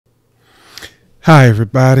Hi,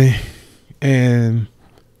 everybody, and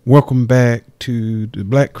welcome back to the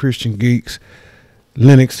Black Christian Geeks,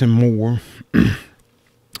 Linux and more.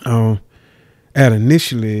 I had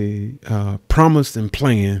initially promised and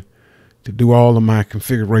planned to do all of my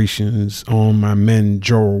configurations on my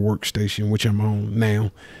Manjaro workstation, which I'm on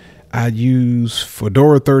now. I use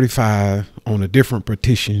Fedora 35 on a different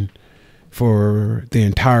partition for the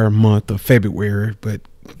entire month of February, but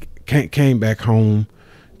came back home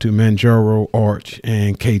to Manjaro, Arch,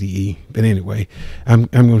 and KDE. But anyway, I'm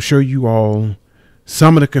going to show you all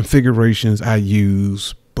some of the configurations I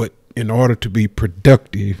use, but in order to be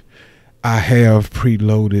productive, I have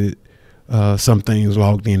preloaded some things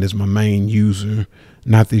logged in as my main user,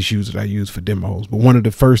 not this user that I use for demos. But one of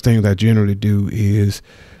the first things I generally do is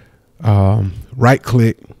right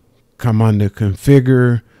click, come under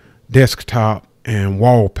configure, desktop, and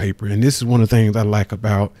wallpaper. And this is one of the things I like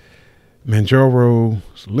about Manjaro.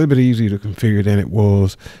 It's a little bit easier to configure than it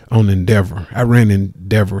was on Endeavor. I ran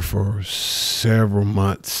Endeavor for several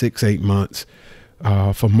months, 6-8 months,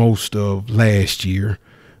 for most of last year.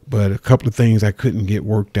 But a couple of things I couldn't get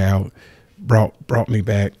worked out brought me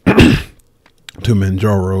back to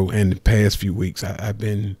Manjaro. And the past few weeks, I've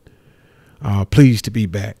been pleased to be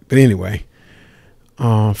back. But anyway,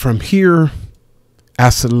 from here,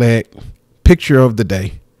 I select picture of the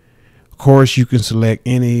day. Of course, you can select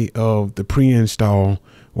any of the pre-installed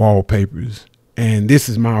wallpapers, and this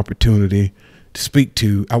is my opportunity to speak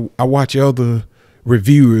to. I watch other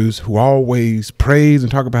reviewers who always praise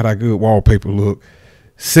and talk about how good wallpaper look.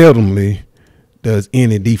 Seldomly does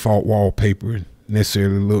any default wallpaper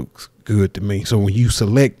necessarily looks good to me. So when you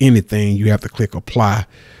select anything, you have to click apply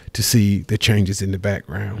to see the changes in the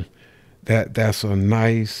background. That's a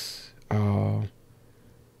nice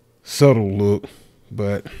subtle look,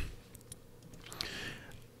 but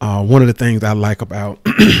one of the things I like about,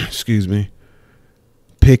 excuse me,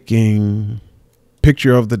 picking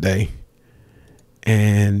picture of the day,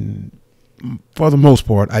 and for the most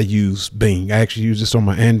part, I use Bing. I actually use this on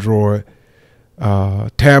my Android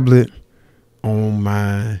tablet, on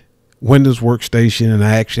my Windows workstation, and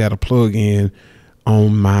I actually had a plug-in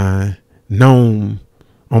on my GNOME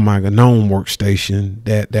workstation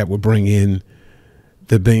that would bring in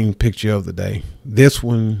the Bing picture of the day. This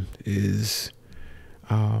one is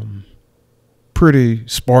pretty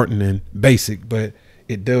Spartan and basic, but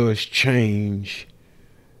it does change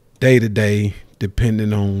day to day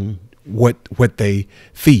depending on what they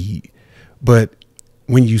feed. But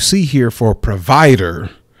when you see here for provider,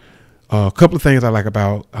 a couple of things I like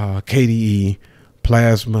about KDE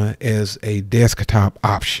Plasma as a desktop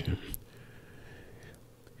option.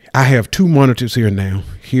 I have two monitors here now.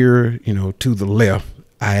 Here, to the left,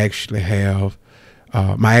 I actually have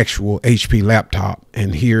my actual HP laptop,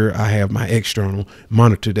 and here I have my external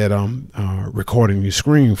monitor that I'm recording the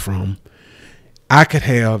screen from. I could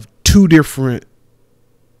have two different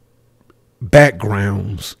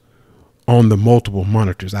backgrounds on the multiple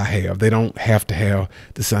monitors I have. They don't have to have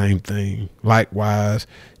the same thing. Likewise,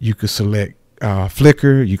 you could select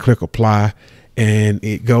flicker, you click apply, and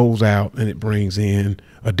it goes out and it brings in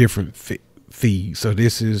a different feed. So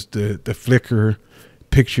this is the flicker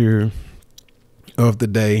picture of the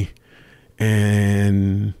day,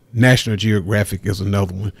 and National Geographic is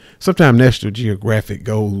another one. Sometimes National Geographic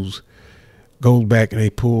goes back and they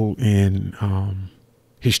pull in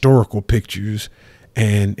historical pictures,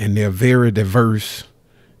 and they're very diverse,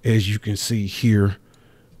 as you can see here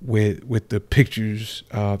with the pictures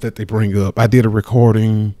that they bring up. I did a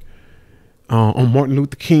recording on Martin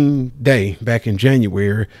Luther King Day back in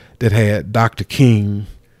January that had Dr. King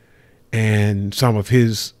and some of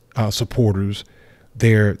his supporters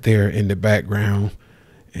there in the background.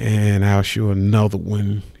 And I'll show another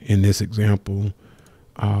one in this example,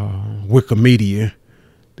 Wikimedia,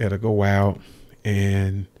 that'll go out,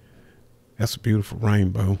 and that's a beautiful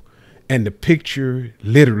rainbow. And the picture,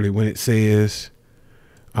 literally, when it says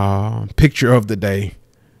picture of the day,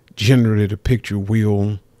 generally the picture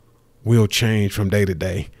will change from day to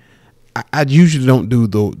day. I usually don't do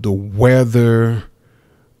the weather,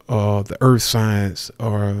 the earth science,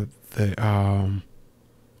 or the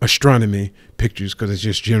astronomy pictures, because it's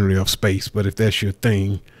just generally of space. But if that's your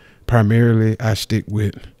thing, primarily I stick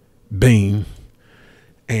with Bing.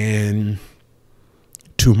 And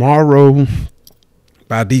tomorrow,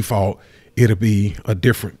 by default, it'll be a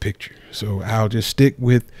different picture. So I'll just stick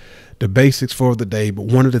with the basics for the day. But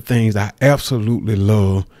one of the things I absolutely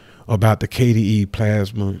love about the KDE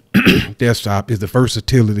Plasma desktop is the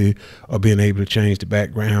versatility of being able to change the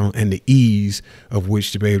background and the ease of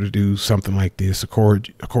which to be able to do something like this. Of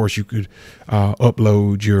course, you could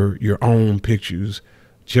upload your own pictures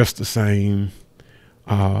just the same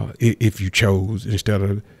if you chose. Instead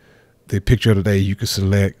of the picture of the day, you can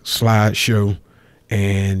select slideshow,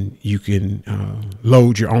 and you can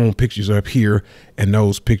load your own pictures up here, and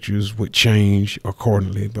those pictures would change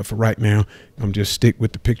accordingly. But for right now, I'm just stick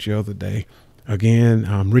with the picture of the day. Again,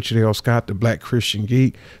 I'm Richard L. Scott, the Black Christian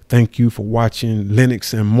Geek. Thank you for watching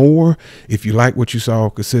Linux and More. If you like what you saw,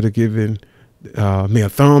 consider giving me a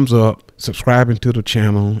thumbs up, subscribing to the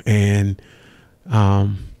channel, and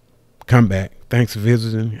come back. Thanks for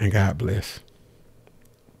visiting, and God bless.